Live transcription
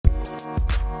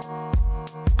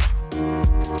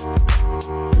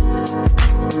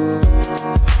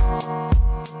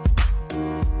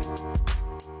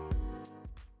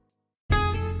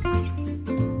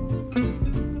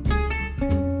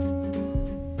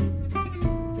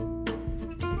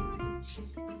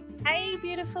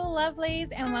beautiful lovelies,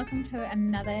 and welcome to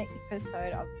another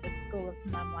episode of the School of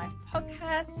Mum Life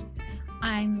podcast.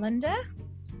 I'm Linda.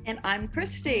 And I'm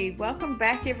Christy. Welcome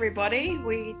back, everybody.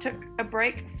 We took a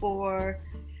break for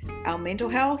our mental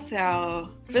health, our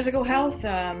physical health,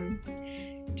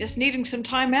 just needing some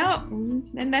time out,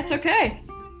 and that's okay.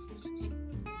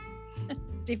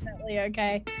 Definitely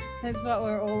okay. That's what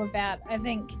we're all about. I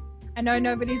know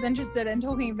nobody's interested in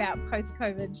talking about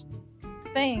post-COVID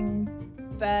things,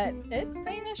 but it's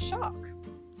been a shock.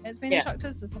 It's been a shock to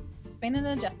the system. It's been an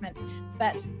adjustment.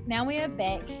 But now we are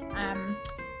back.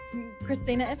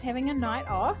 Christina is having a night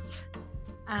off.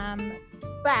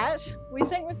 But we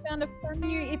think we've found a fun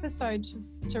new episode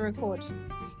to record.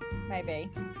 Maybe.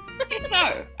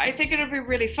 No, I think it'll be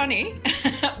really funny.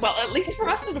 Well, at least for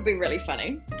us, it'll be really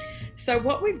funny. So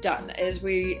what we've done is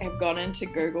we have gone into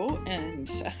Google and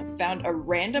found a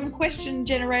random question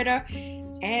generator,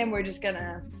 and we're just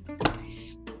gonna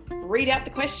read out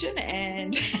the question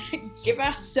and give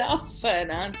ourselves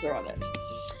an answer on it.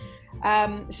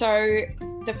 So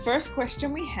the first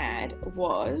question we had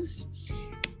was,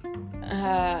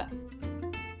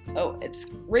 it's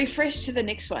refreshed to the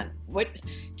next one, which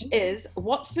is,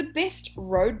 what's the best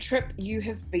road trip you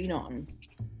have been on?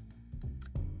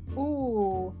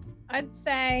 Ooh, I'd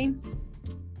say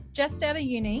just out of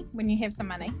uni, when you have some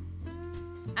money.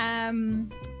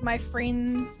 My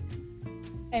friends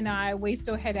and we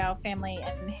still had our family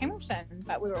in Hamilton,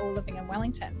 but we were all living in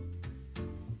Wellington.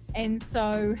 And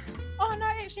so,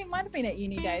 actually it might have been at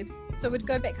uni days. So we'd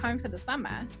go back home for the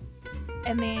summer,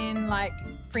 and then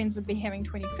friends would be having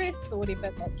 21sts or whatever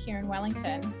back here in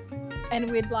Wellington, and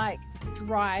we'd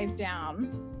drive down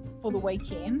for the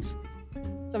weekend.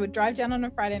 So we'd drive down on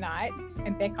a Friday night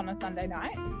and back on a Sunday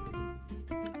night.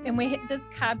 And we had this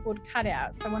cardboard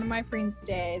cutout. So one of my friend's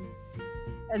dads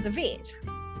is a vet.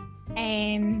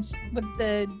 And with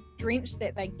the drench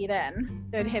that they get in,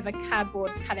 they'd have a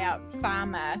cardboard cutout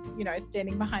farmer,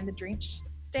 standing behind the drench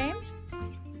stand.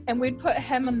 And we'd put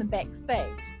him on the back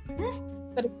seat.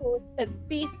 But of course, it's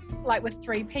best, with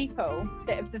three people,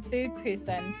 that if the third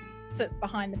person sits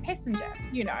behind the passenger,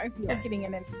 you're getting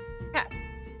in and out.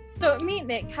 So it meant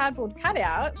that cardboard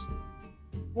cutout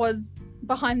was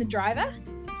behind the driver.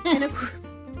 And of course,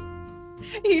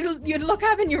 you'd look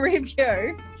up in your rear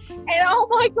view and, oh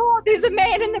my God, there's a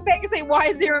man in the back seat. Why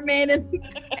is there a man in the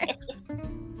back?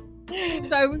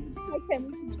 So we would take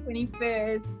him to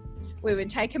 21st. We would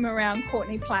take him around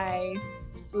Courtney Place.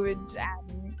 We would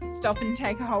stop and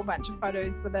take a whole bunch of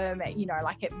photos with him at,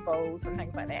 at Bulls and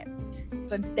things like that.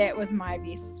 So that was my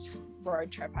best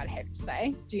road trip, I'd have to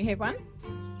say. Do you have one?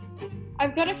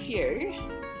 I've got a few,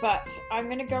 but I'm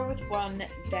going to go with one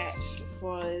that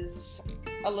was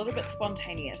a little bit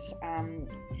spontaneous.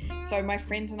 So my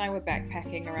friends and I were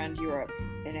backpacking around Europe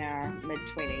in our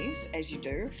mid-20s, as you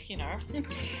do,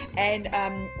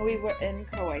 and we were in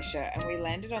Croatia, and we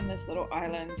landed on this little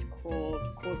island called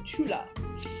Korčula.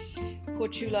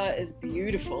 Korčula is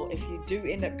beautiful. If you do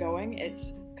end up going,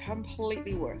 it's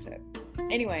completely worth it.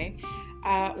 Anyway,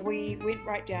 we went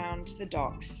right down to the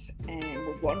docks and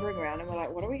we're wandering around, and we're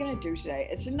like, what are we going to do today?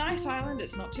 It's a nice island.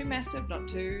 It's not too massive, not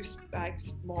too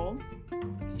small.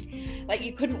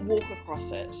 You couldn't walk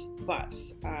across it, but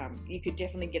you could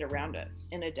definitely get around it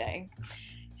in a day.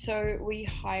 So we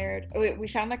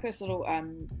found this little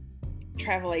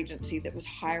travel agency that was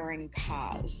hiring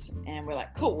cars, and we're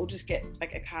like, cool, we'll just get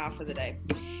a car for the day.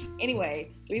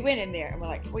 Anyway, we went in there and we're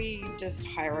like, we just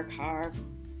hire a car.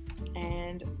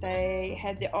 And they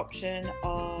had the option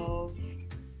of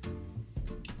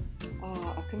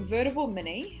a convertible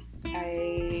Mini,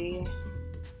 I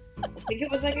think it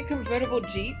was a convertible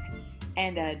Jeep,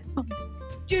 and a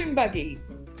dune buggy.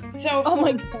 So oh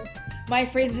my God, my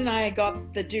friends and I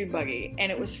got the dune buggy,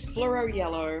 and it was fluoro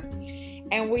yellow,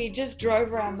 and we just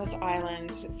drove around this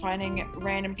island, finding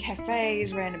random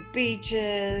cafes, random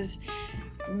beaches,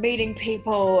 meeting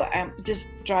people, just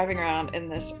driving around in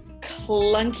this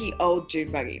clunky old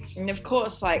dune buggy. And of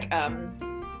course, I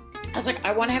was like,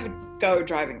 I want to have a go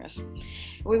driving this.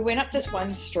 We went up this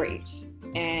one street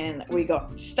and we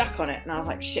got stuck on it, and I was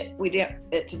like, shit,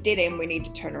 it's a dead end, we need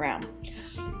to turn around.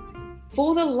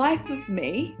 For the life of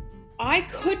me, I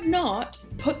could not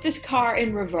put this car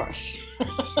in reverse.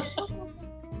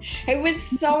 It was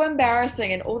so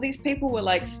embarrassing, and all these people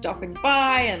were stopping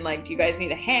by and do you guys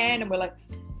need a hand? And we're like,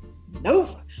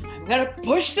 nope, I'm gonna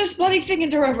push this bloody thing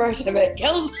into reverse if it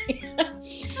kills me.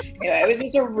 Anyway, it was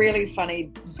just a really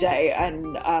funny day,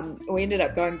 and we ended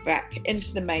up going back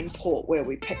into the main port where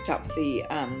we picked up the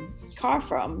car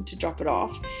from to drop it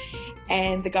off,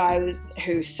 and the guy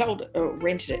who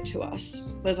rented it to us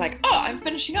was like, oh, I'm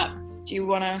finishing up. do you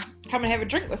want to come and have a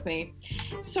drink with me?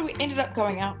 So we ended up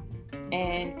going out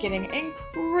and getting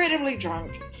incredibly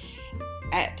drunk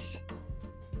at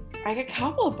like a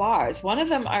couple of bars. One of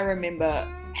them I remember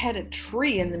had a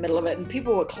tree in the middle of it and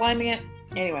people were climbing it.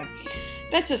 Anyway,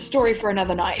 that's a story for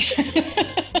another night.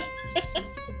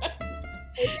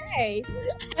 Okay.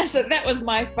 So that was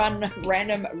my fun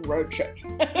random road trip.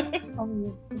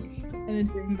 In a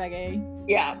dream buggy.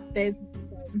 Yeah. That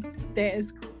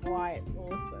is quite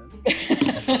awesome.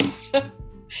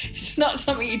 It's not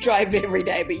something you drive every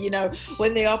day, but you know,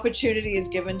 when the opportunity is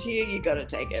given to you, you got to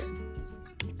take it.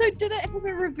 So did it have a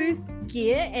reverse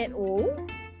gear at all?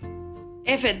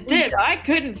 If it did, I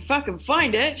couldn't fucking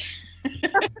find it.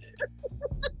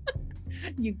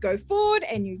 You go forward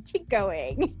and you keep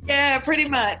going. Yeah, pretty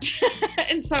much.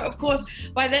 And so, of course,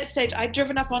 by that stage, I'd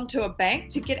driven up onto a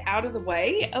bank to get out of the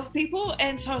way of people.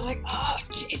 And so I was like, oh,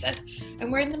 Jesus.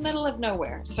 And we're in the middle of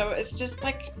nowhere. So it's just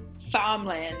like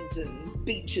farmland and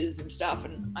beaches and stuff.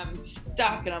 And I'm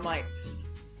stuck and I'm like,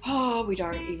 oh, we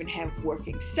don't even have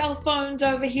working cell phones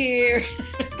over here.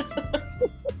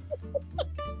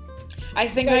 I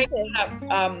think I ended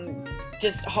up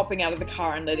just hopping out of the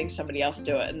car and letting somebody else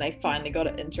do it, and they finally got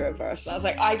it into reverse. And I was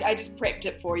like, I just prepped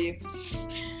it for you.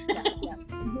 Yeah.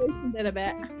 Did a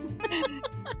bit.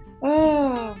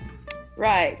 Oh,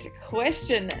 right.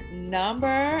 Question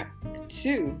number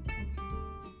 2.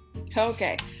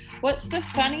 Okay. What's the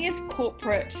funniest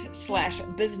corporate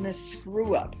 / business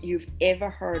screw up you've ever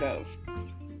heard of?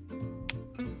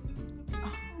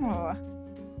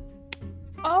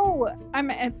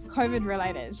 It's COVID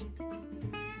related.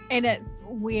 And it's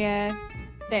where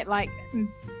that like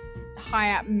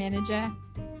high up manager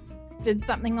did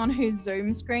something on her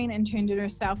Zoom screen and turned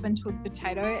herself into a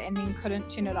potato and then couldn't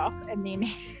turn it off and then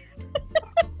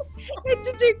had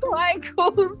to do client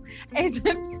calls as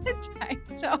a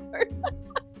potato.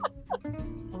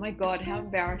 Oh my God, how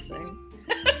embarrassing.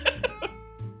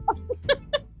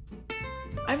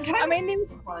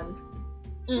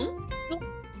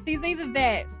 There's either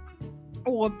that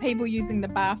or people using the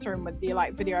bathroom with their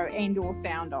like video and or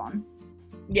sound on.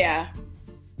 Yeah.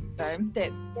 So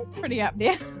that's pretty up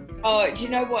there. Oh, do you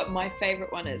know what my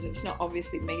favorite one is? It's not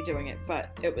obviously me doing it,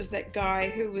 but it was that guy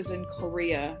who was in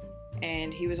Korea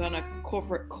and he was on a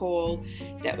corporate call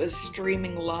that was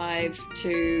streaming live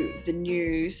to the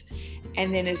news,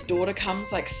 and then his daughter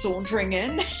comes like sauntering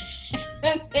in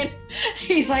and then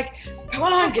he's like, come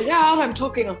on, get out, I'm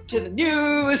talking to the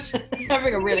news.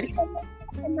 Having a really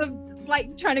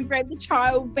like trying to grab the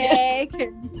child back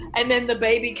and then the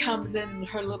baby comes in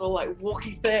her little like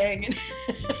walkie thing.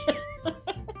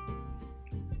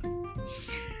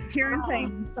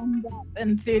 Parenting summed up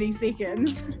in 30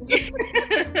 seconds.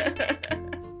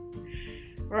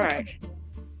 Right.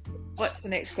 What's the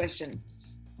next question?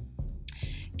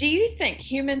 Do you think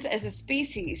humans as a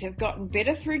species have gotten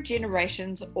better through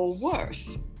generations or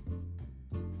worse?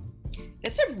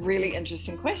 That's a really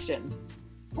interesting question.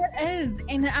 It is.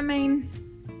 And I mean,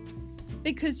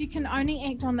 because you can only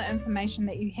act on the information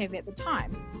that you have at the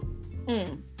time.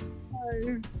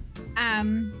 So,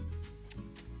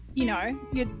 you know,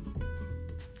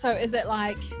 so is it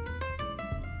like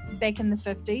back in the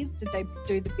 50s, did they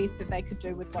do the best that they could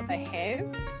do with what they have?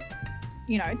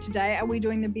 You know, today, are we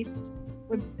doing the best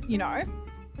with, you know,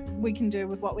 we can do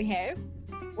with what we have?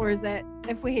 Or is it,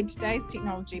 if we had today's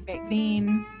technology back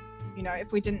then, you know,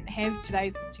 if we didn't have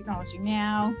today's technology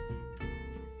now?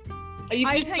 You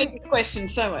think this question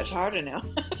so much harder now.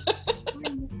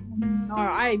 No,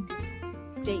 I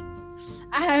deep.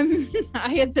 I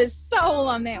had the soul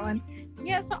on that one.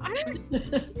 Yeah, so I don't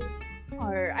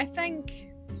know. I think.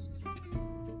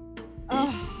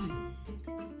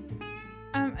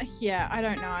 Yeah, I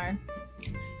don't know. I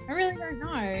really don't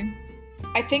know.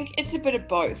 I think it's a bit of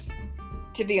both,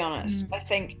 to be honest. I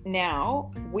think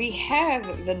now we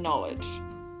have the knowledge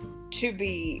to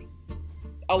be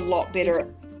a lot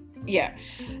better. Yeah.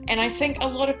 And I think a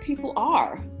lot of people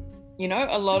are. You know,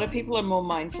 a lot of people are more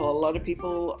mindful. A lot of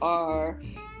people are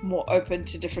more open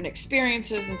to different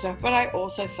experiences and stuff. But I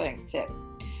also think that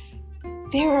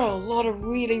there are a lot of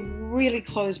really, really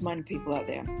closed-minded people out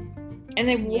there. And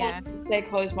they want to stay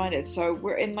closed-minded. So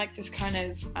we're in like this kind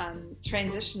of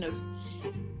transition of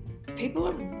people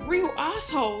are real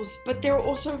assholes, but there are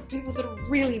also people that are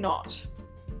really not.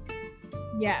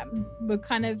 Yeah, we've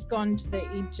kind of gone to the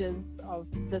edges of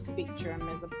the spectrum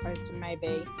as opposed to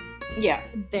maybe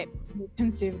that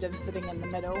conservative sitting in the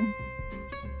middle.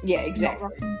 Yeah, exactly.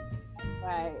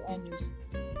 Right, and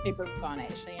people have gone,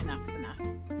 actually, enough's enough.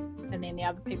 And then the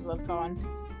other people have gone,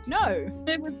 no,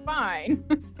 it was fine.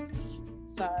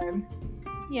 So,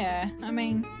 yeah, I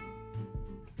mean,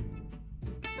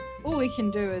 all we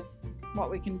can do is what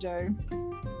we can do.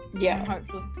 Yeah. And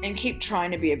hopefully. And keep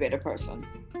trying to be a better person.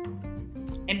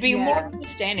 And be more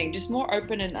understanding, just more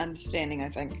open and understanding, I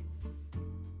think.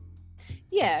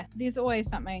 Yeah, there's always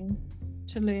something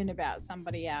to learn about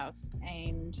somebody else.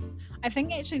 And I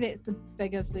think actually that's the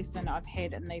biggest lesson I've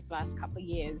had in these last couple of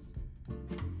years,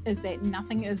 is that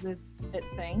nothing is as it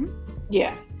seems.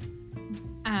 Yeah.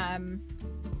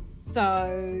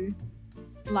 So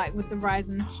like with the rise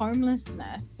in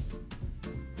homelessness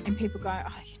and people go,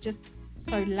 oh, you're just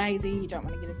so lazy, you don't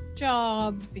want to get a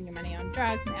job, spend your money on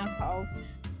drugs and alcohol.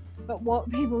 But what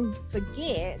people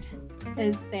forget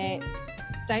is that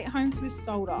state homes were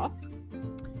sold off.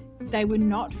 They were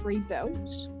not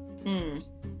rebuilt.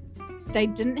 They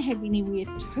didn't have anywhere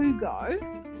to go,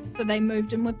 so they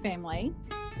moved in with family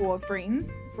or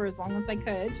friends for as long as they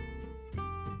could.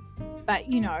 But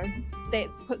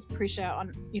that puts pressure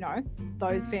on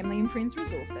those family and friends'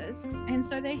 resources, and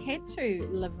so they had to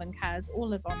live in cars or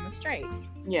live on the street.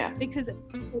 Yeah, because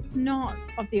it's not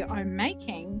of their own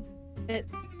making.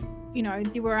 It's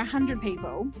there were 100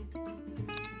 people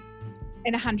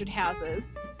in 100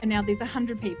 houses, and now there's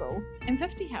 100 people in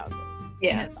 50 houses.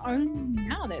 Yeah. And it's only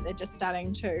now that they're just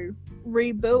starting to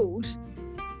rebuild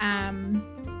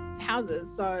houses.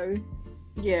 So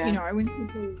when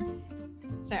people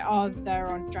say, oh, they're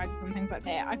on drugs and things like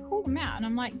that, I call them out and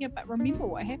I'm like, yeah, but remember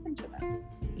what happened to them.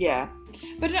 Yeah,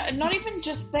 but not even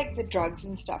just like the drugs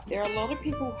and stuff. There are a lot of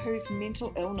people whose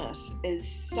mental illness is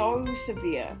so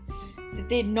severe that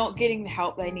they're not getting the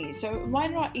help they need. So it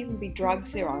might not even be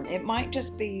drugs they're on. It might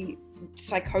just be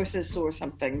psychosis or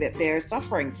something that they're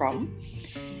suffering from.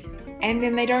 And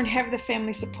then they don't have the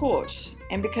family support.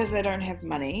 And because they don't have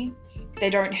money, they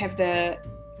don't have the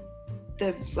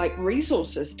like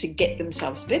resources to get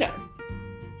themselves better.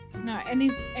 No,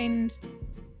 and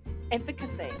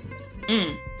advocacy.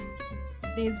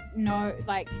 There's no,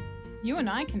 like, you and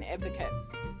I can advocate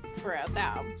for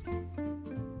ourselves.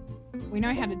 We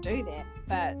know how to do that,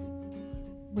 but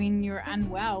when you're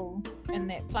unwell in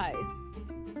that place,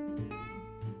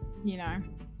 you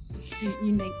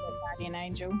need that guardian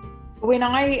angel. When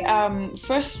I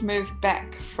first moved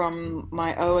back from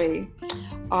my OE,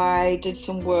 I did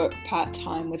some work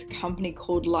part-time with a company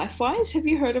called LifeWise. Have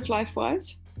you heard of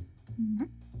LifeWise? Mm-hmm.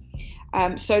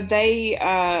 So they,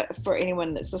 for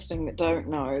anyone that's listening that don't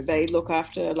know, they look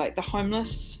after like the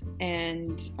homeless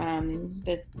and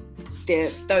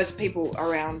those people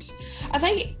around. Are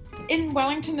they in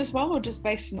Wellington as well, or just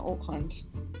based in Auckland?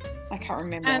 I can't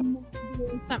remember.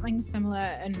 There's something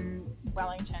similar in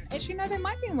Wellington. Actually, no, they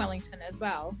might be in Wellington as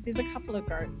well. There's a couple of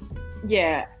groups.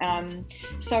 Yeah.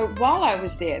 So while I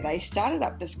was there, they started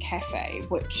up this cafe,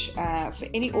 which for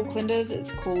any Aucklanders,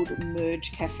 it's called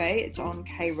Merge Cafe. It's on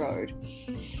K Road.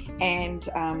 And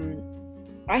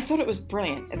I thought it was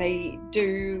brilliant. They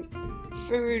do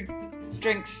food,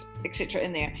 drinks, etc.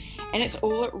 in there, and it's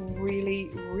all at really,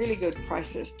 really good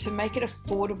prices to make it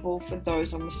affordable for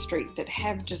those on the street that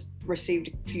have just received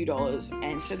a few dollars,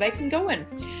 and so they can go in.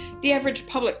 The average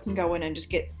public can go in and just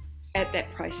get at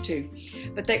that price too.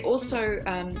 But they also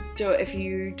do it if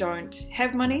you don't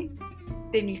have money,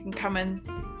 then you can come in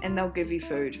and they'll give you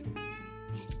food.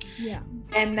 Yeah.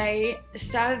 And they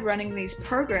started running these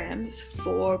programs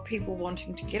for people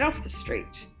wanting to get off the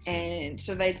street. And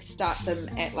so they'd start them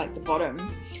at like the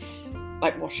bottom,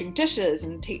 like washing dishes,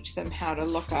 and teach them how to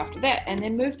look after that, and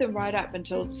then move them right up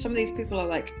until some of these people are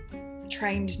like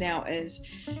trained now as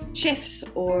chefs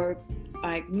or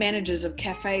like managers of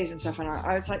cafes and stuff. And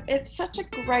I was like, it's such a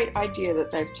great idea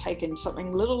that they've taken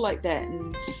something little like that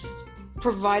and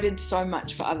provided so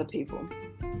much for other people.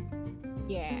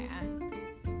 Yeah.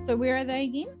 So where are they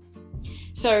again?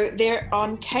 So they're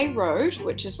on K Road,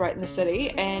 which is right in the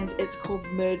city, and it's called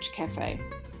Merge Cafe.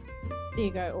 There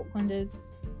you go, Aucklanders.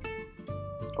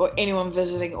 Or anyone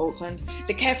visiting Auckland.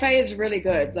 The cafe is really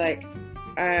good. Like,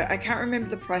 I can't remember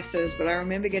the prices, but I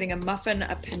remember getting a muffin,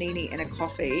 a panini, and a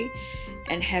coffee,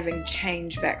 and having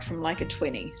change back from like a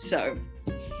 20. So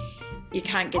you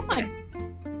can't get that.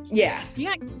 Yeah. You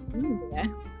can't get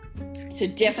there. So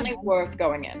definitely worth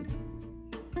going in.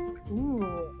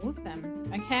 Ooh, awesome.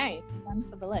 Okay, one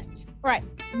for the list. All right,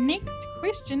 next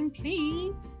question,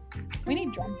 please. We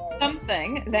need drum rolls.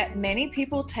 Something that many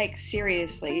people take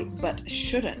seriously but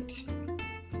shouldn't.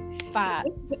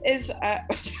 Farts. So this is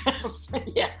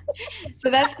yeah. So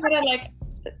that's kind of like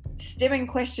a stemming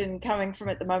question coming from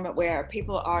at the moment where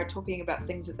people are talking about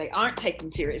things that they aren't taking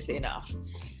seriously enough.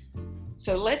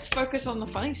 So let's focus on the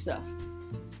funny stuff.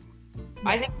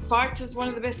 I think farts is one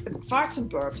of the best. Farts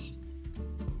and burps.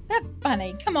 That's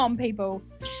funny. Come on, people.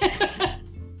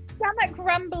 Stomach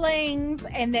rumblings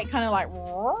and that kind of like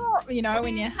you know,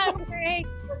 when you're hungry.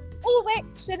 All that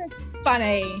shit is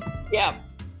funny. Yeah.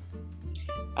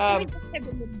 Can we just have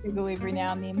a little giggle every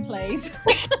now and then, please?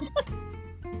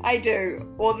 I do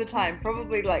all the time,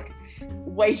 probably like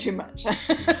way too much.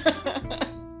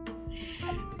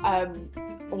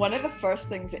 One of the first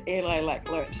things that Eli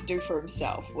learned to do for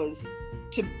himself was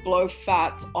to blow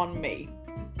farts on me.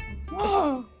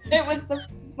 It was the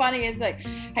funniest thing.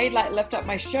 He'd like lift up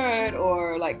my shirt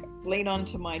or like lean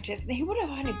onto my chest, and he would have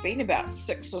only been about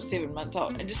 6 or 7 months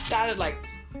old, and just started like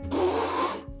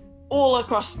all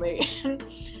across me.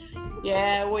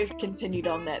 Yeah, we've continued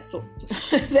on that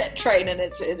that train, and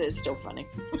it is still funny.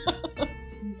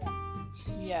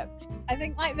 Yeah. I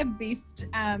think like the best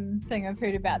thing I've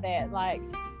heard about that, like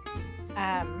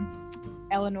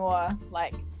Eleanor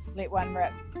like let one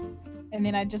rip, and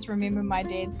then I just remember my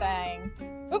dad saying,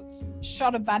 "Oops,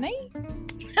 shot a bunny."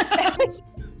 I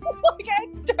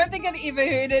don't think I'd ever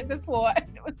heard it before.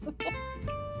 It was just like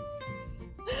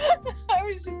I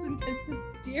was just in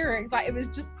hysterics. Like it was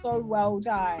just so well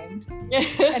timed.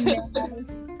 And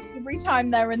then every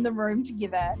time they're in the room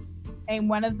together and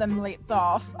one of them lets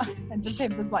off, I just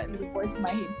have this like little voice in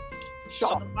my head.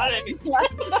 Shot the bunny.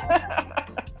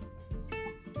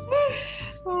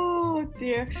 Oh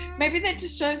dear. Maybe that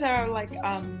just shows our like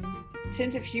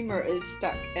sense of humor is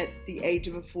stuck at the age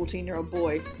of a 14-year-old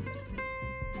boy.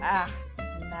 Nah.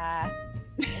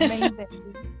 It means that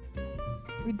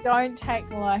we don't take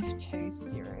life too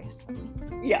seriously.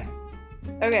 Yeah.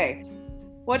 Okay.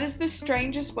 What is the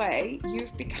strangest way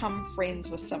you've become friends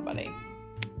with somebody?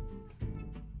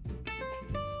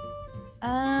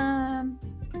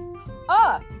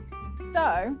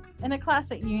 So in a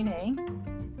class at uni,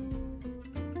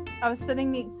 I was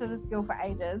sitting next to this girl for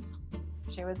ages.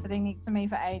 She was sitting next to me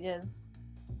for ages.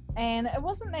 And it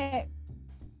wasn't that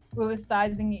we were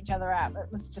sizing each other up. It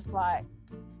was just like,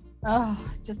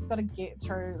 just got to get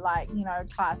through, like, you know,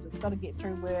 classes, got to get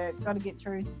through work, got to get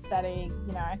through study,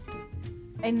 you know.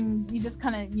 And you just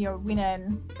kind of, you know, went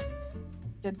in,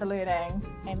 did the learning,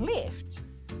 and left.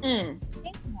 Anyway,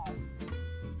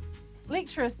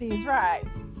 lecturer says, right,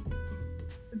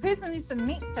 the person you're sitting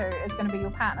next to is going to be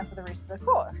your partner for the rest of the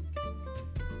course.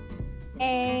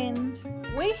 And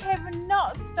we have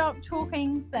not stopped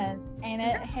talking since, and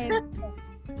it has been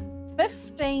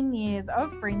 15 years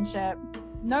of friendship,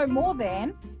 no more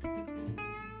than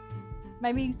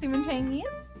maybe 17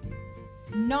 years,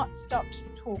 not stopped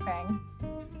talking.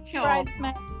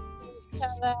 Bridesmaids, each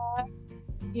other,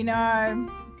 you know,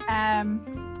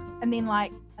 and then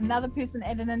like another person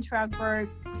added into our group,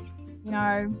 you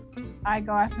know, I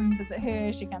go up and visit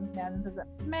her, she comes down and visit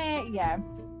me. Yeah.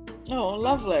 Oh,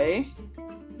 lovely.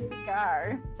 Here we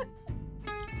go.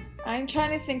 I'm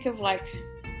trying to think of like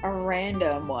a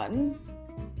random one.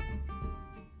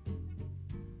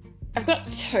 I've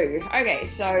got two. Okay,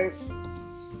 so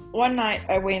one night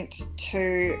I went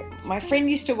to, my friend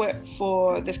used to work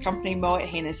for this company, Moet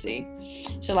Hennessy,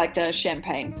 so like the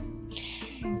champagne.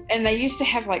 And they used to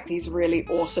have like these really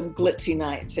awesome glitzy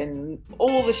nights, and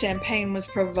all the champagne was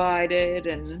provided.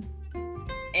 And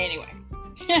anyway,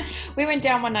 we went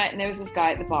down one night and there was this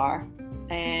guy at the bar,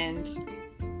 and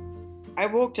I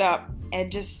walked up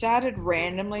and just started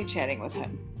randomly chatting with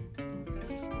him.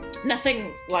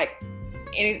 Nothing like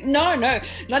no,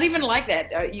 not even like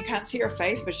that. You can't see her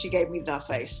face, but she gave me the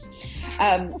face.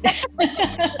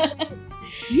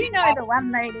 You know the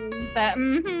one ladies that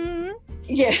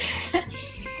yeah.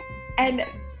 And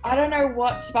I don't know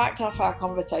what sparked off our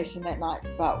conversation that night,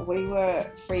 but we were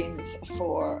friends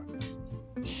for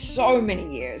so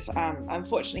many years.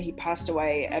 Unfortunately, he passed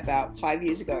away about 5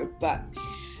 years ago, but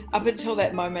up until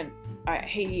that moment,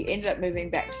 he ended up moving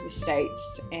back to the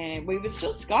States, and we would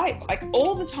still Skype like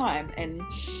all the time, and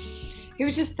he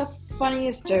was just the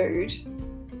funniest dude,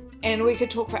 and we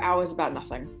could talk for hours about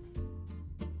nothing.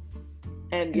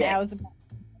 And yeah, hours about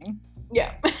nothing.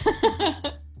 Yeah.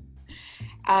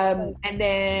 And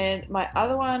then my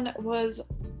other one was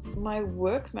my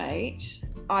workmate.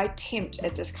 I temped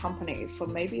at this company for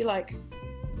maybe like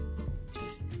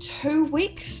 2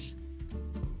 weeks,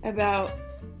 about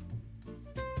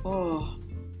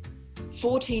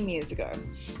 14 years ago.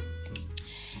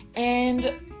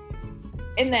 And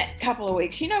in that couple of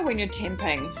weeks, you know, when you're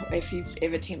temping, if you've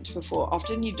ever temped before,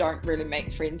 often you don't really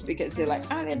make friends because they're like,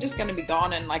 they're just going to be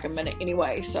gone in like a minute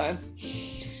anyway. So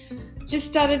just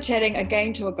started chatting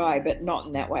again to a guy, but not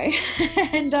in that way.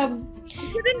 And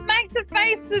didn't make the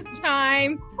face this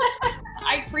time.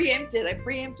 I preempted.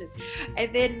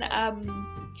 And then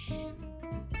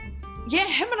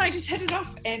him and I just hit it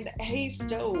off, and he's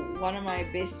still one of my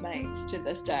best mates to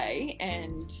this day,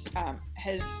 and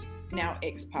his now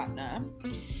ex-partner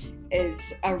is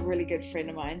a really good friend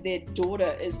of mine. Their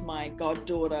daughter is my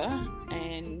goddaughter,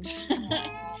 and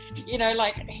you know,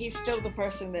 like, he's still the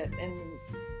person that, and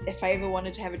if I ever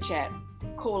wanted to have a chat,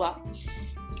 call up,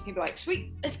 he'd be like,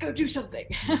 sweet, let's go do something.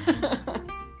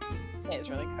 That's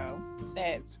really cool.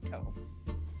 That's cool.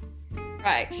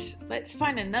 Right, let's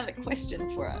find another question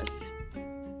for us.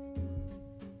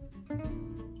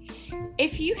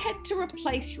 If you had to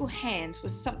replace your hands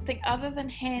with something other than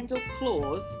hands or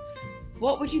claws,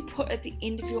 what would you put at the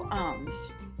end of your arms?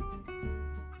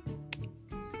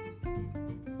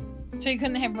 So you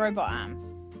couldn't have robot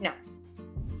arms? No.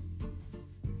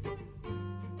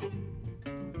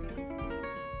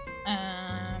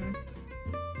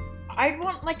 I'd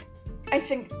want, like, I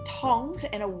think tongs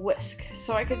and a whisk,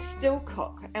 so I could still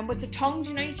cook. And with the tongs,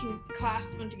 you know, you can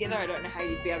clasp them together. I don't know how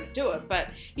you'd be able to do it, but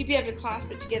you'd be able to clasp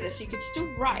it together so you could still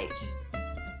write,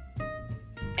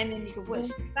 and then you could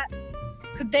whisk.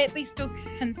 Could that be still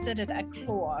considered a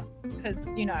claw? Because,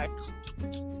 you know,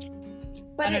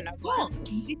 But I don't know.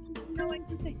 tongs. No, I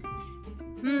can see.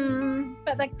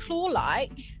 But they're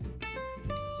claw-like.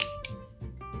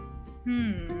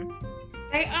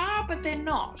 They are, but they're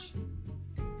not.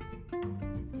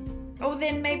 Oh,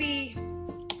 then maybe.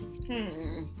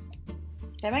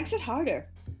 That makes it harder.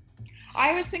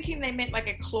 I was thinking they meant like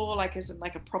a claw, like as in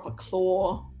like a proper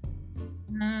claw.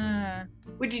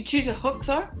 Would you choose a hook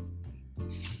though?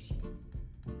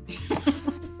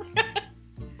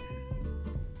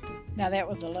 Now that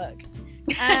was a look.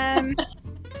 I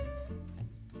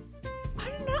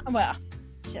don't know. Well,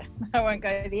 yeah, I won't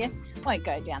go there. Won't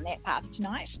go down that path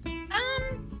tonight. I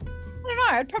don't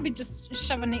know. I'd probably just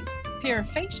shove a next pair of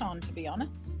feet on, to be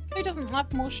honest. Who doesn't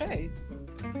love more shoes?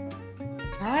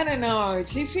 I don't know.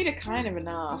 2 feet are kind of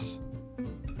enough.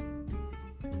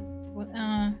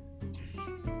 Well,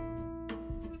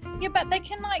 yeah, but they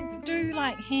can like do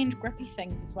like hand grippy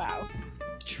things as well.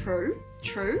 True.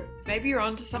 Maybe you're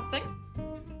onto something.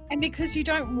 And because you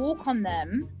don't walk on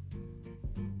them,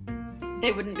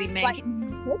 They wouldn't be like making.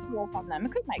 you could walk on them.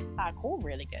 It could make parkour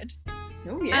really good.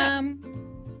 Oh yeah.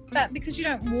 But because you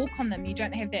don't walk on them, you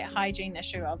don't have that hygiene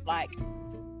issue of like,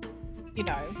 you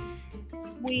know,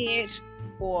 sweat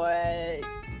or,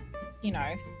 you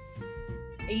know,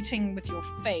 eating with your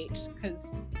feet,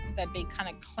 because they'd be kind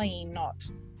of clean, not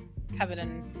covered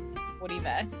in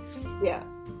whatever. Yeah.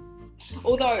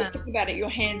 Although, think about it, your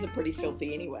hands are pretty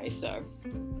filthy anyway, so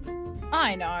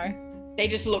I know. they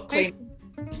just look clean.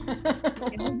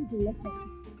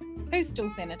 Who's still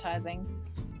sanitizing?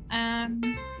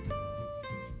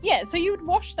 Yeah, so you would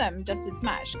wash them just as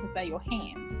much because they're your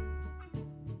hands.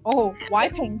 Oh,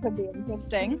 wiping could be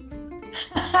interesting.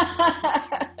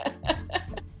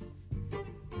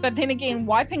 But then again,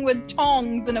 wiping with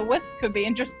tongs and a whisk could be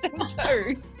interesting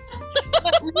too.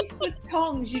 But at least with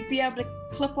tongs, you'd be able to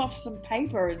clip off some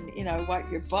paper and, you know,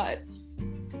 wipe your butt.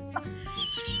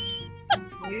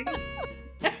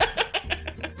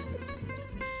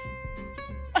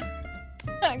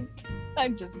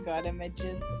 I've just got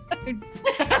images.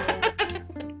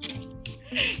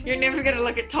 You're never going to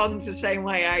look at tongs the same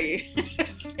way, are you?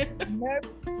 Nope.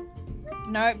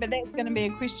 No, but that's going to be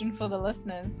a question for the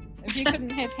listeners. If you couldn't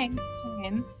have hands for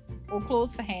hands or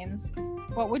claws for hands,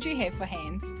 what would you have for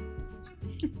hands?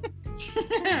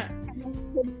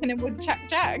 And it would chuck.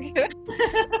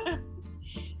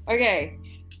 Okay.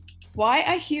 Why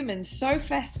are humans so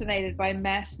fascinated by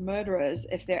mass murderers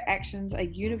if their actions are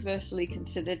universally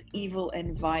considered evil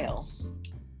and vile?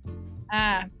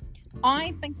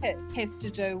 I think it has to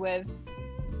do with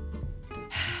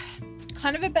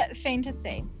kind of a bit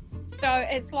fantasy. So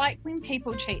it's like when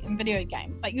people cheat in video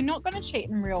games. Like, you're not going to cheat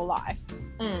in real life.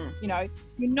 You know,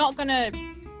 you're not going to,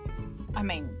 I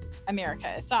mean,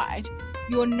 America aside,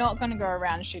 you're not going to go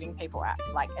around shooting people out.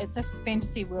 Like, it's a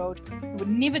fantasy world. You would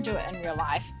never do it in real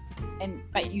life,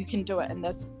 but you can do it in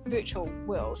this virtual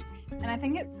world. And I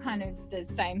think it's kind of the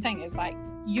same thing. It's like,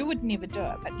 you would never do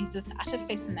it, but there's this utter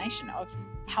fascination of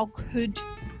how could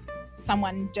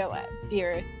someone do it.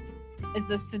 There is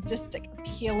this sadistic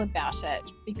appeal about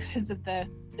it because of the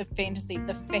fantasy,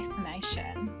 the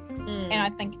fascination. And I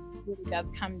think it really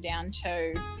does come down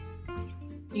to,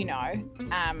 you know,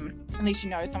 unless you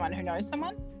know someone who knows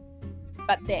someone,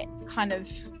 but that kind of,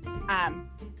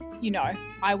 you know,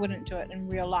 I wouldn't do it in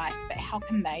real life, but how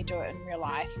can they do it in real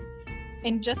life?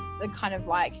 And just the kind of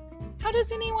like, how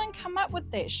does anyone come up with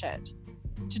that shit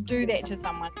to do that to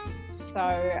someone?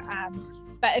 So,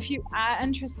 but if you are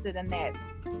interested in that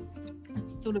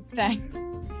sort of thing,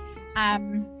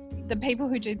 the people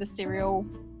who do the Serial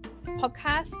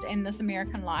podcast and This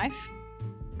American Life,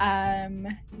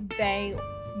 they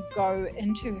go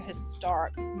into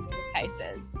historic murder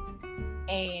cases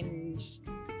and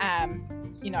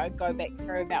go back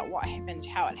through about what happened,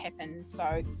 how it happened.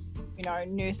 So,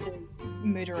 nurses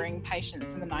murdering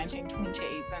patients in the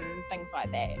 1920s and things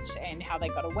like that, and how they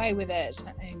got away with it,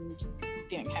 and then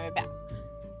it came about.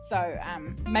 So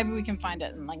maybe we can find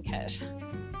it and link it.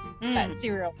 But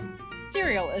Serial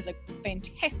is a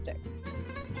fantastic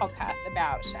podcast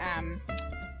about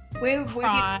where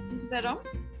crime. is that on?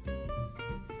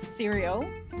 Serial.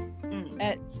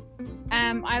 It's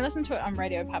I listened to it on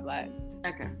Radio Public.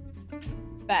 Okay.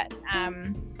 But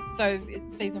so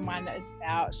season 1 is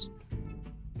about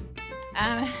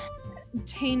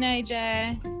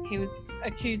teenager. He was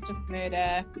accused of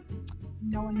murder.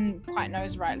 No one quite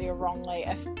knows rightly or wrongly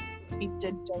if he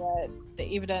did do it.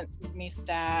 The evidence is messed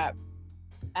up.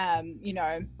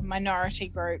 Minority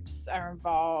groups are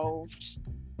involved.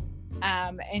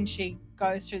 And she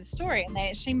goes through the story, and they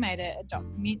actually made it a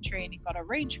documentary, and he got a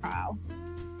retrial.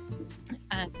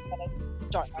 But I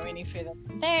don't know any further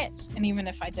than that, and even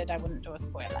if I did, I wouldn't do a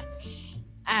spoiler.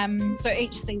 So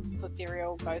each season for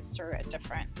Serial goes through a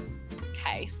different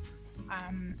case,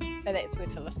 but that's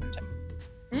worth a listen to.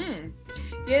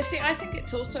 Yeah, see, I think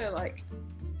it's also like,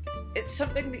 it's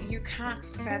something that you can't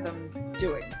fathom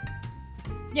doing.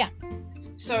 Yeah.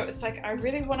 So it's like, I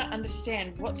really want to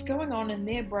understand what's going on in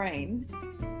their brain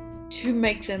to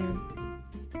make them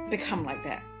become like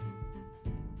that.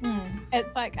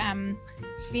 It's like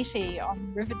Betty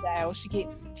on Riverdale, she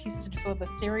gets tested for the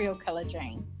serial killer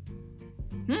gene.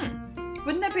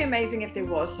 Wouldn't that be amazing if there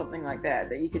was something like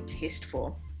that you could test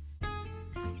for?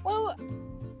 Well,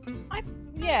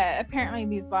 apparently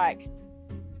there's like,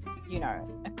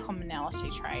 a commonality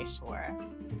trait or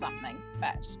something,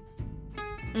 but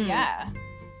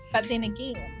but then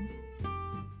again,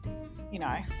 you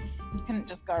couldn't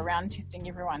just go around testing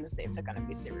everyone to see if they're going to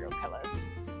be serial killers.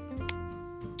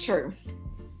 True.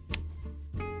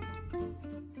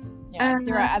 Yeah,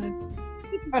 there are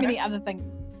many other things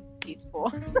to test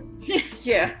for.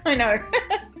 Yeah, I know.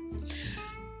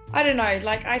 I don't know,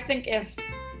 like, I think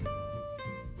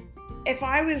if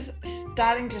I was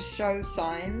starting to show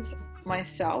signs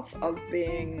myself of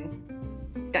being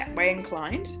that way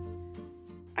inclined,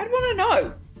 I'd want to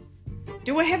know,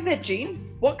 do I have that gene?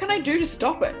 What can I do to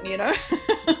stop it,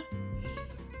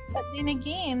 But then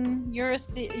again, you're a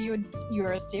serial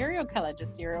killer. Do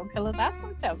serial killers ask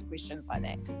themselves questions like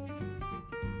that?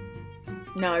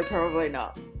 No, probably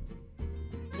not.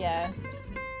 Yeah.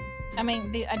 I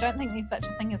mean, I don't think there's such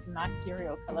a thing as a nice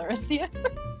serial killer, is there?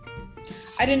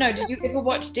 I don't know. Did you ever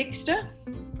watch Dexter?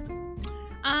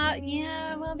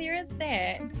 Yeah, well, there is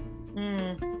that.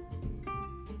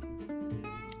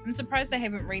 I'm surprised they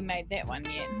haven't remade that one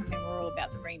yet. I mean, we're all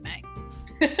about the remakes.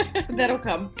 That'll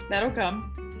come.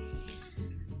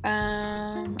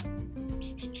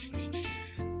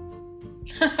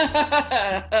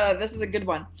 This is a good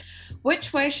one.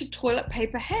 Which way should toilet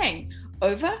paper hang?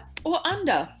 Over or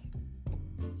under?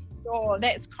 Oh,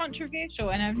 that's controversial,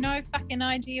 and I have no fucking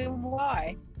idea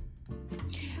why.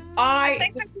 I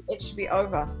think it should be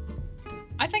over.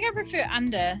 I think I prefer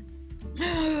under.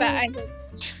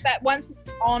 But once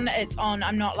it's on.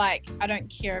 I'm not like, I don't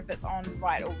care if it's on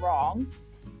right or wrong.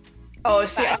 Oh,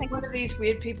 see, I'm one of these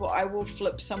weird people. I will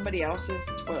flip somebody else's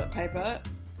toilet paper.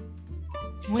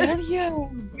 Will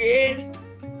you? Yes.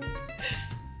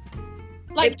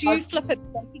 Like, do you flip it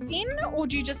back again, or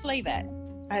do you just leave it?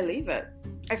 I leave it.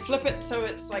 I flip it so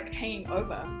it's like hanging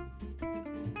over.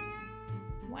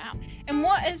 Wow. And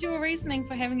what is your reasoning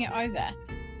for having it over?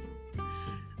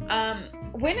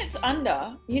 When it's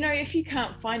under, if you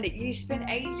can't find it, you spend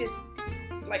ages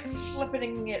like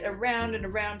flipping it around and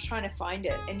around trying to find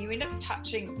it, and you end up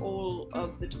touching all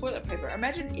of the toilet paper.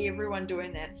 Imagine everyone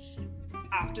doing that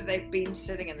after they've been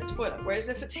sitting in the toilet. Whereas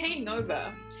if it's hanging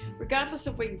over, regardless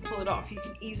of where you pull it off, you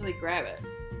can easily grab it.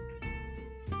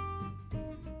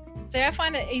 So I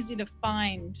find it easy to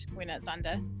find when it's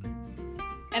under.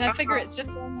 And I figure it's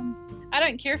just going on. I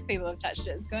don't care if people have touched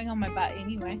it. It's going on my butt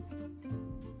anyway.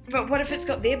 But what if it's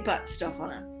got their butt stuff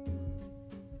on it?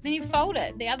 Then you fold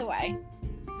it the other way.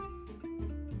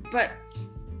 But,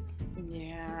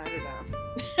 yeah, I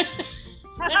don't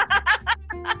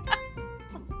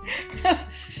know.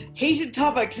 Heated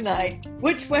topic tonight.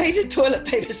 Which way did toilet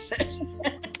paper sit?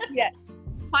 Yeah.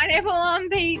 Pineapple on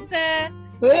pizza.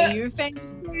 Are you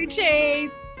finished blue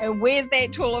cheese? And where's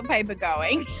that toilet paper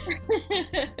going?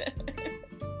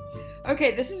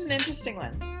 Okay, this is an interesting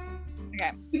one.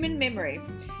 Okay. Human memory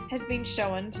has been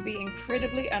shown to be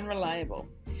incredibly unreliable.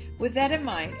 With that in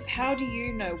mind, how do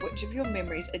you know which of your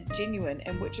memories are genuine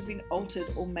and which have been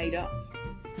altered or made up?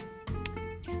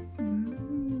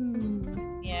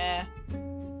 Yeah.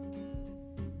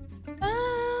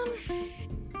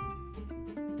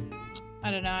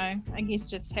 I don't know. I guess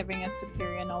just having a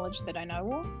superior knowledge that I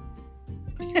know all.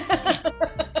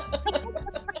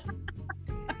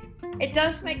 It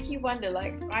does make you wonder.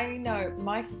 Like, I know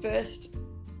my first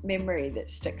memory that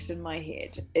sticks in my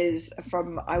head is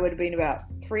from, I would have been about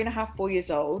 3.5, 4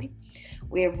 years old.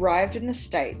 We arrived in the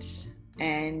States,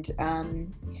 and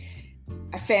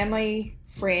a family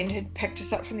friend had picked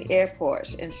us up from the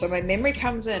airport, and so my memory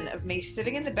comes in of me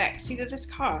sitting in the back seat of this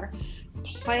car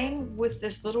playing with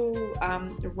this little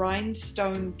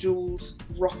rhinestone jewels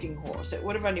rocking horse. It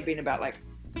would have only been about like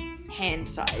hand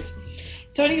size.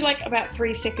 It's only like about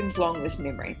 3 seconds long, this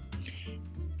memory.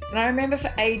 And I remember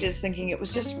for ages thinking it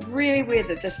was just really weird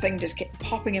that this thing just kept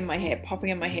popping in my head.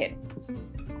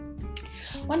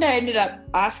 One day I ended up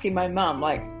asking my mum,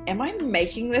 like, am I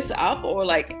making this up, or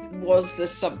like, was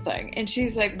this something? And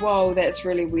she's like, whoa, that's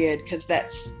really weird, because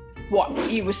that's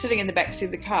what you were sitting in the backseat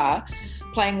of the car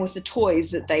playing with the toys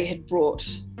that they had brought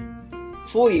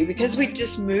for you, because we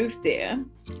just moved there.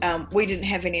 We didn't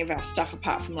have any of our stuff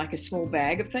apart from like a small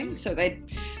bag of things, so they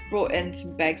brought in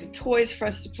some bags of toys for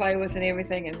us to play with and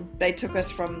everything, and they took us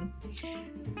from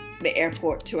the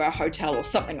airport to our hotel or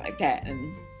something like that.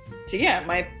 And so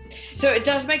yeah, so it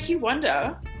does make you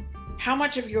wonder how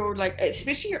much of your, like,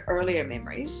 especially your earlier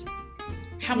memories,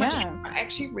 how much are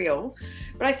actually real.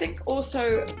 But I think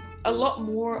also a lot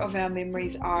more of our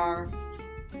memories are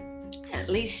at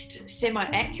least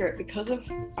semi-accurate because of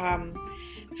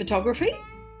photography.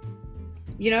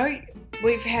 You know,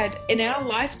 we've had in our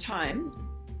lifetime,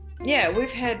 we've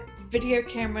had video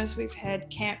cameras, we've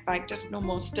had like just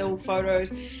normal still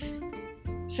photos,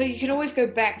 so you can always go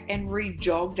back and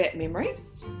re-jog that memory.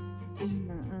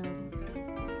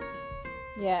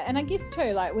 Yeah, and I guess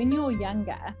too, like when you're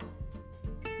younger,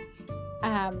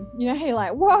 you know how you're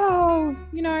like, whoa,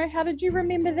 you know, how did you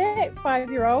remember that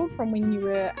 5-year-old from when you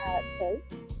were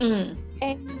 2?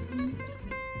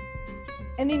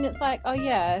 And then it's like, oh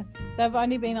yeah, they've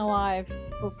only been alive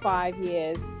for 5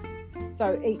 years,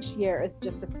 so each year is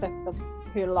just a fifth of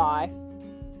her life.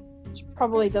 She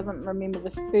probably doesn't remember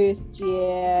the first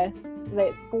year, so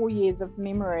that's 4 years of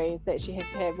memories that she has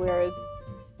to have, whereas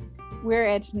we're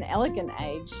at an elegant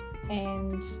age,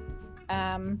 and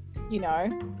you know,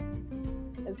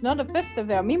 it's not a fifth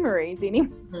of our memories anymore.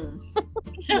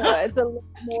 It's a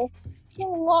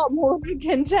lot more to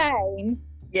contain.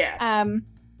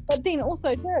 But then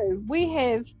also too, we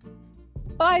have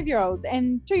 5-year-olds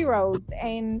and 2-year-olds,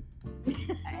 and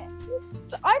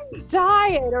I'm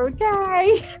tired,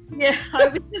 okay? Yeah, I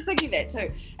was just thinking that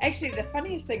too. Actually, the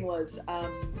funniest thing was,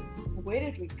 where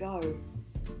did we go?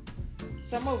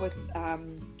 Somewhere with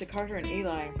Dakota and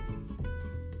Eli.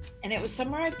 And it was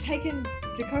somewhere I'd taken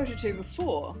Dakota to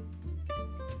before.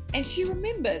 And she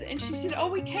remembered, and she said, oh,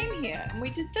 we came here and we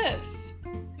did this.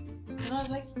 And I was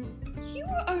like, you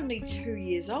were only 2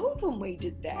 years old when we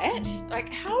did that. Like,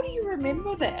 how do you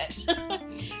remember that?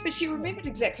 But she remembered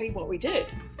exactly what we did.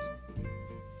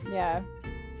 Yeah.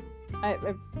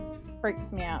 It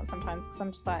freaks me out sometimes, because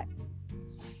I'm just like,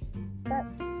 but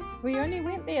we only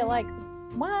went there like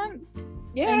once.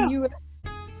 Yeah. And you were,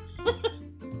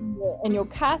 and your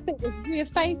car seat was rear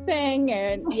facing,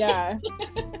 and yeah.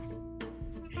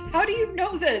 How do you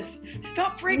know this?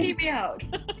 Stop freaking me out.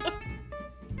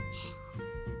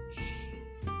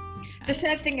 The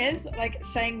sad thing is, like,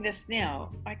 saying this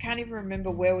now, I can't even remember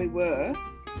where we were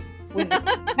when it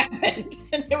happened,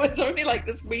 and it was only like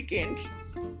this weekend.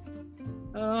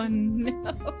 Oh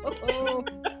no.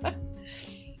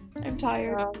 I'm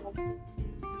tired.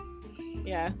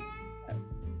 Yeah.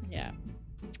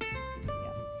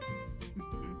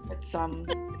 It's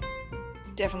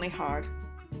definitely hard.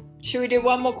 Should we do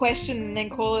one more question and then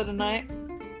call it a night?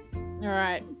 All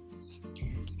right.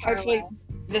 Hopefully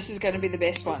this is going to be the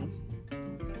best one.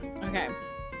 Okay.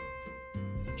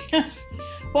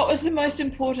 What was the most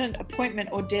important appointment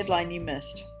or deadline you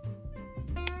missed?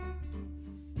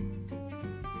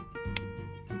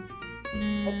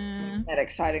 That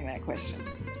exciting, that question.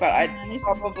 But I'd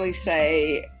probably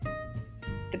say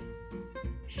the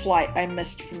flight I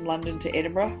missed from London to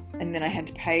Edinburgh, and then I had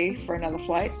to pay for another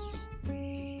flight.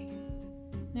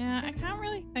 Yeah, I can't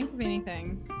really think of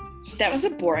anything. That was a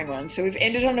boring one, so we've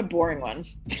ended on a boring one.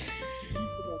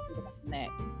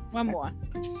 One more.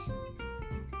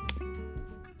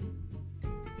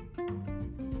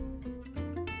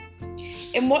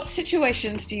 In what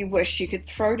situations do you wish you could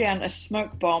throw down a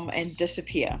smoke bomb and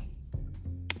disappear?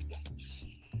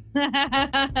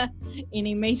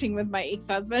 Any meeting with my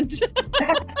ex-husband.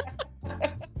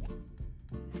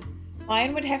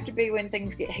 Mine would have to be when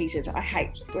things get heated. I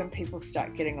hate when people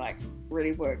start getting like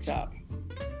really worked up.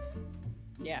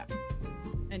 Yeah.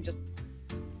 And just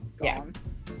gone.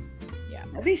 Yeah.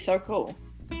 That'd be so cool.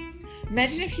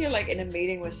 Imagine if you're like in a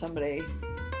meeting with somebody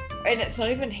and it's not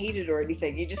even heated or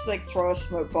anything. You just like throw a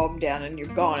smoke bomb down and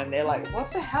you're gone, and they're like,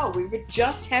 "What the hell? We were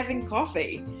just having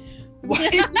coffee. Why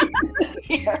did you sit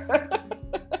here?"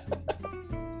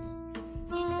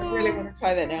 I really want to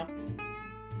try that now.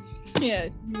 Yeah,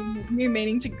 new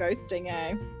meaning to ghosting,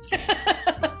 eh?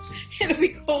 It'll be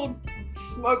called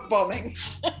smoke bombing.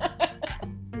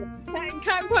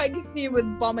 Can't quite get there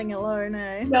with bombing alone,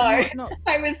 eh? No. Not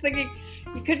I was thinking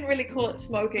you couldn't really call it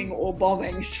smoking or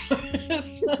bombing.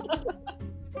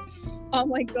 Oh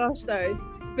my gosh, though.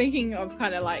 Speaking of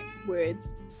kind of like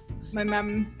words, my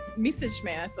mum messaged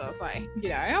me, so I was like,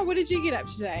 oh, what did you get up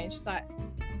today? And she's like,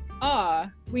 oh,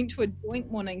 went to a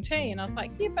joint morning tea. And I was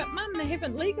like, yeah, but mum, they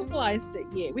haven't legalised it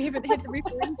yet. We haven't had the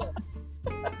referendum.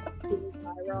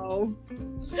 I roll.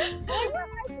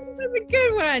 That was a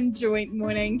good one, joint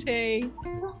morning tea.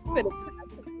 Bit of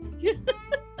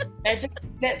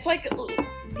That's like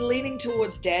leaning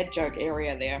towards dad joke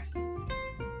area there.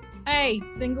 Hey,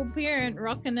 single parent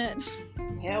rocking it.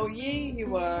 Hell yeah, you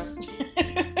were.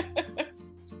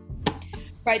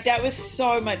 Right, that was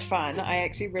so much fun. I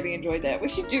actually really enjoyed that. We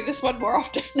should do this one more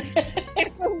often.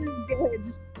 It was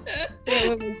good.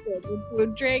 It was good.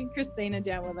 We'll drag Christina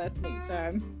down with us next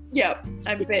time. Yep,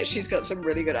 I bet she's got some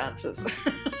really good answers. I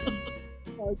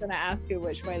was going to ask her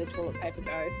which way the toilet paper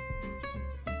goes.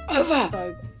 Over.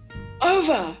 So,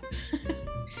 Over.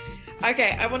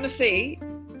 Okay, I want to see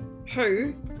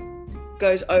who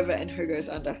goes over and who goes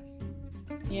under.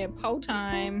 yeah, poll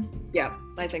time. Yeah,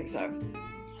 I think so.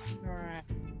 All right.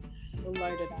 We'll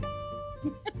load it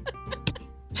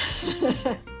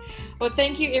up. Well,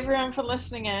 thank you everyone for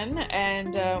listening in,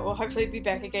 and we'll hopefully be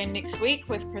back again next week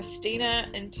with Christina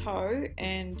in tow,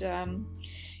 and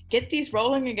get these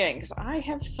rolling again, because I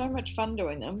have so much fun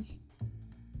doing them.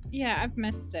 Yeah, I've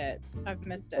missed it. I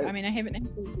mean, I haven't had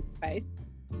a good space.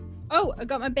 Oh, I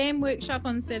got my BAM workshop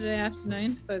on Saturday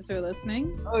afternoon for those who are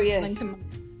listening. Oh yes. Link in my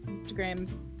Instagram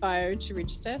bio to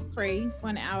register. Free,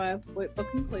 1 hour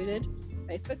workbook included.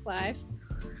 Facebook Live.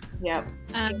 Yep.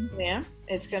 Yeah,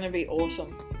 it's going to be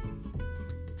awesome.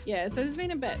 Yeah, so there's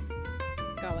been a bit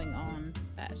going on,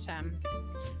 but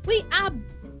we are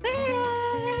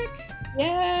back.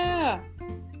 Yeah.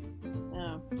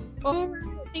 Oh. All right.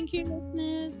 Thank you,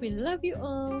 listeners. We love you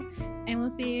all, and we'll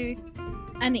see you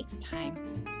next time.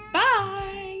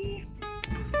 Bye.